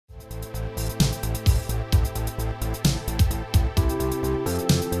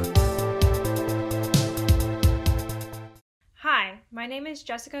My name is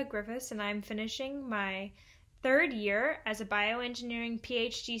Jessica Griffiths, and I'm finishing my third year as a bioengineering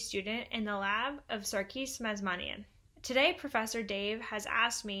PhD student in the lab of Sarkis Mazmanian. Today, Professor Dave has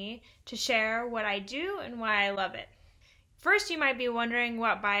asked me to share what I do and why I love it. First, you might be wondering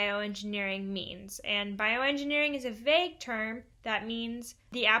what bioengineering means, and bioengineering is a vague term that means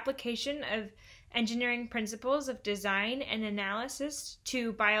the application of engineering principles of design and analysis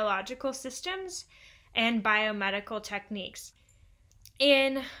to biological systems and biomedical techniques.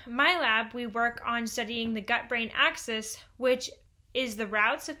 In my lab, we work on studying the gut-brain axis, which is the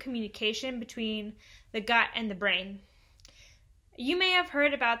routes of communication between the gut and the brain. You may have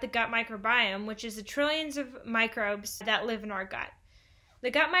heard about the gut microbiome, which is the trillions of microbes that live in our gut. The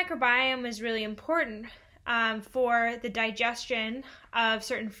gut microbiome is really important for the digestion of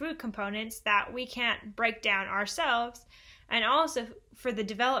certain food components that we can't break down ourselves, and also for the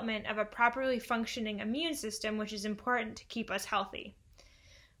development of a properly functioning immune system, which is important to keep us healthy.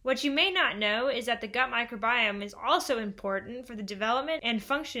 What you may not know is that the gut microbiome is also important for the development and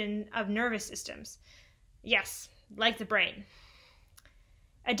function of nervous systems. Yes, like the brain.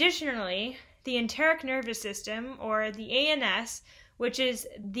 Additionally, the enteric nervous system, or the ANS, which is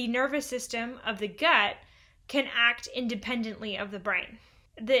the nervous system of the gut, can act independently of the brain.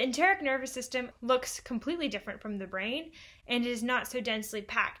 The enteric nervous system looks completely different from the brain and is not so densely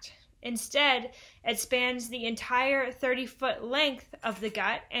packed. Instead, it spans the entire 30-foot length of the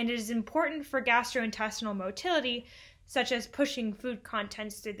gut and is important for gastrointestinal motility, such as pushing food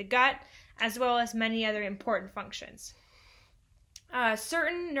contents through the gut, as well as many other important functions.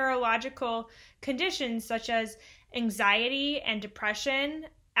 Certain neurological conditions, such as anxiety and depression,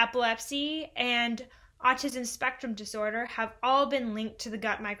 epilepsy, and autism spectrum disorder, have all been linked to the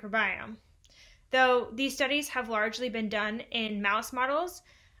gut microbiome, though these studies have largely been done in mouse models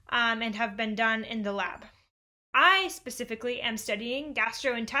and have been done in the lab. I specifically am studying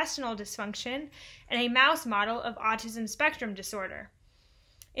gastrointestinal dysfunction in a mouse model of autism spectrum disorder.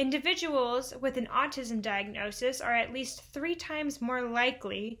 Individuals with an autism diagnosis are at least 3 times more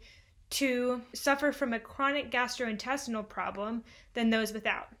likely to suffer from a chronic gastrointestinal problem than those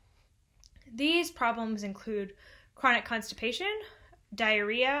without. These problems include chronic constipation,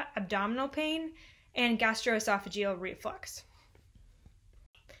 diarrhea, abdominal pain, and gastroesophageal reflux.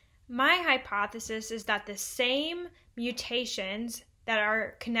 My hypothesis is that the same mutations that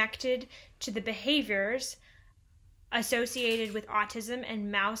are connected to the behaviors associated with autism and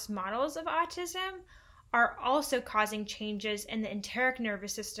mouse models of autism are also causing changes in the enteric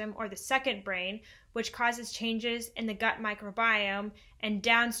nervous system, or the second brain, which causes changes in the gut microbiome and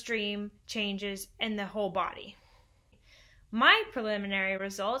downstream changes in the whole body. My preliminary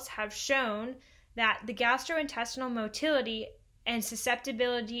results have shown that the gastrointestinal motility and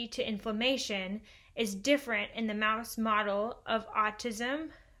susceptibility to inflammation is different in the mouse model of autism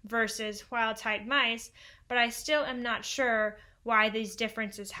versus wild-type mice, but I still am not sure why these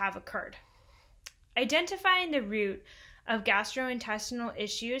differences have occurred. Identifying the root of gastrointestinal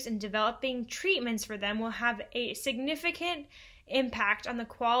issues and developing treatments for them will have a significant impact on the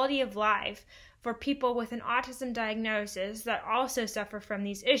quality of life for people with an autism diagnosis that also suffer from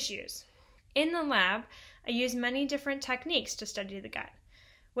these issues. In the lab, I use many different techniques to study the gut.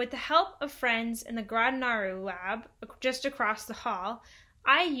 With the help of friends in the Grodnaru lab just across the hall,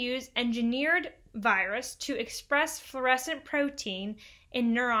 I use engineered virus to express fluorescent protein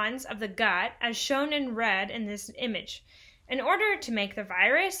in neurons of the gut, as shown in red in this image. In order to make the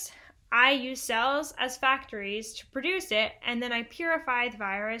virus, I use cells as factories to produce it, and then I purify the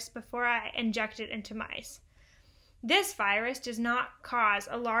virus before I inject it into mice. This virus does not cause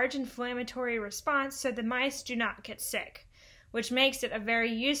a large inflammatory response, so the mice do not get sick, which makes it a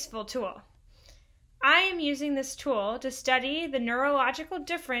very useful tool. I am using this tool to study the neurological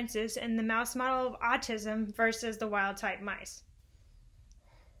differences in the mouse model of autism versus the wild-type mice.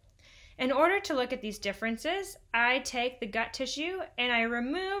 In order to look at these differences, I take the gut tissue and I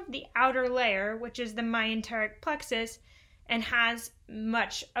remove the outer layer, which is the myenteric plexus, and has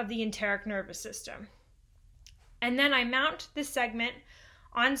much of the enteric nervous system. And then I mount this segment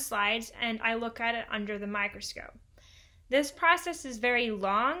on slides and I look at it under the microscope. This process is very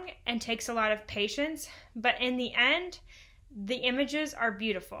long and takes a lot of patience, but in the end, the images are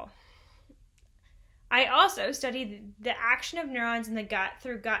beautiful. I also study the action of neurons in the gut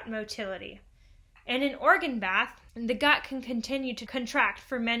through gut motility. In an organ bath, the gut can continue to contract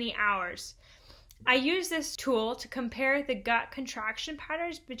for many hours. I use this tool to compare the gut contraction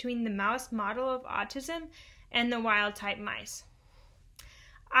patterns between the mouse model of autism and the wild-type mice.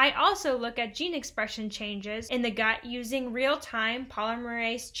 I also look at gene expression changes in the gut using real-time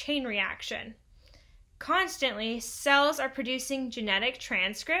polymerase chain reaction. constantly, cells are producing genetic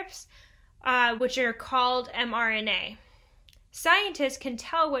transcripts, which are called mRNA. Scientists can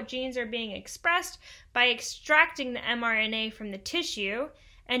tell what genes are being expressed by extracting the mRNA from the tissue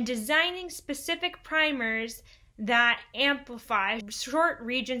and designing specific primers that amplify short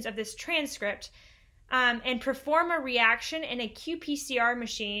regions of this transcript and perform a reaction in a qPCR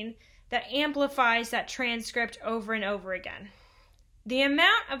machine that amplifies that transcript over and over again. The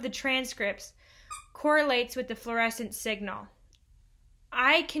amount of the transcripts correlates with the fluorescent signal.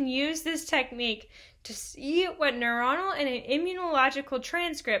 I can use this technique to see what neuronal and immunological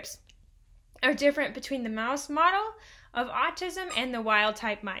transcripts are different between the mouse model of autism and the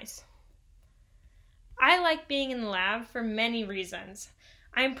wild-type mice. I like being in the lab for many reasons.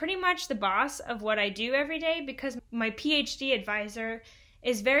 I am pretty much the boss of what I do every day because my PhD advisor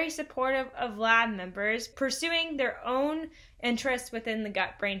is very supportive of lab members pursuing their own interests within the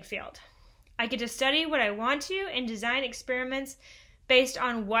gut-brain field. I get to study what I want to and design experiments based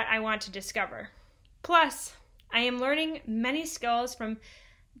on what I want to discover. Plus, I am learning many skills from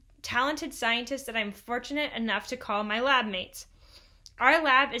talented scientists that I'm fortunate enough to call my lab mates. Our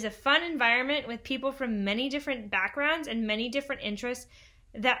lab is a fun environment with people from many different backgrounds and many different interests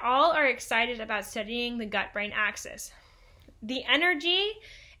that all are excited about studying the gut-brain axis. The energy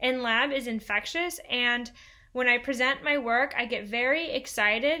in lab is infectious, and when I present my work, I get very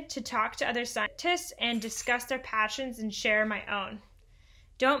excited to talk to other scientists and discuss their passions and share my own.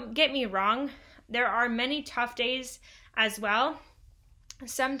 Don't get me wrong, there are many tough days as well.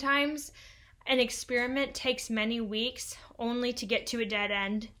 Sometimes an experiment takes many weeks only to get to a dead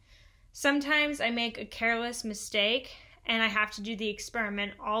end. Sometimes I make a careless mistake and I have to do the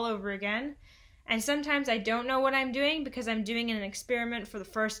experiment all over again. And sometimes I don't know what I'm doing because I'm doing an experiment for the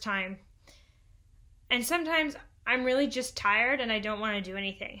first time. And sometimes I'm really just tired and I don't want to do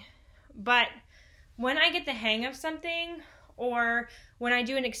anything. But when I get the hang of something, or when I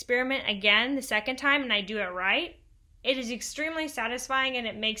do an experiment again the second time and I do it right, it is extremely satisfying and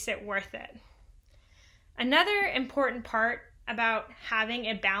it makes it worth it. Another important part about having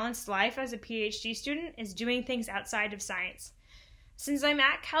a balanced life as a PhD student is doing things outside of science. Since I'm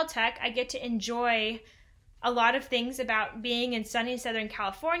at Caltech, I get to enjoy a lot of things about being in sunny Southern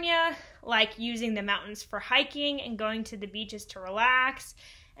California, like using the mountains for hiking and going to the beaches to relax,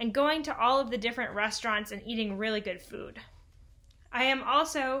 and going to all of the different restaurants and eating really good food. I am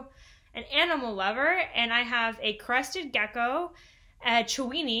also an animal lover, and I have a crested gecko, a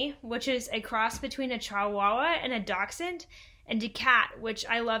Chiweenie, which is a cross between a Chihuahua and a Dachshund, and a cat, which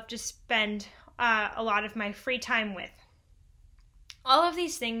I love to spend a lot of my free time with. All of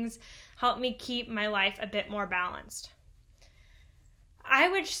these things help me keep my life a bit more balanced. I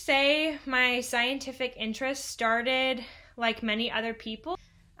would say my scientific interest started, like many other people,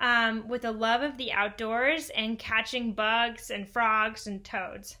 with a love of the outdoors and catching bugs and frogs and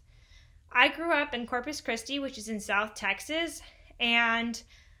toads. I grew up in Corpus Christi, which is in South Texas, and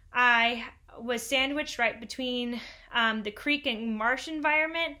I was sandwiched right between the creek and marsh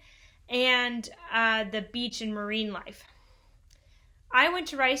environment and the beach and marine life. I went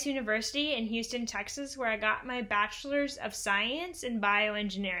to Rice University in Houston, Texas, where I got my Bachelor's of Science in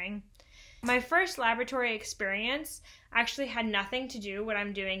Bioengineering. My first laboratory experience actually had nothing to do with what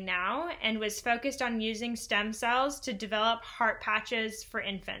I'm doing now and was focused on using stem cells to develop heart patches for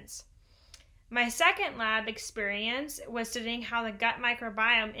infants. My second lab experience was studying how the gut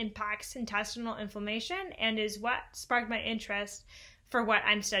microbiome impacts intestinal inflammation and is what sparked my interest for what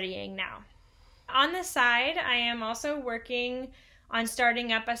I'm studying now. On the side, I am also working on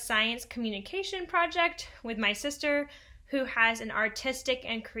starting up a science communication project with my sister, who has an artistic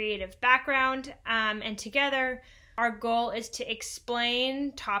and creative background, and together our goal is to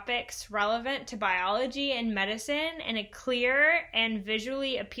explain topics relevant to biology and medicine in a clear and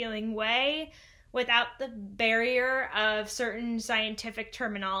visually appealing way without the barrier of certain scientific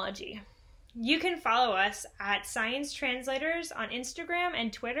terminology. You can follow us at Science Translators on Instagram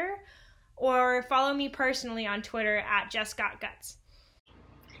and Twitter, or follow me personally on Twitter at JustGotGuts.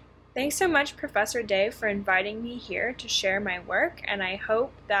 Thanks so much, Professor Dave, for inviting me here to share my work, and I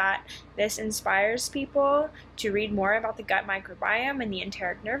hope that this inspires people to read more about the gut microbiome and the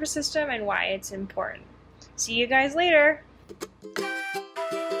enteric nervous system and why it's important. See you guys later!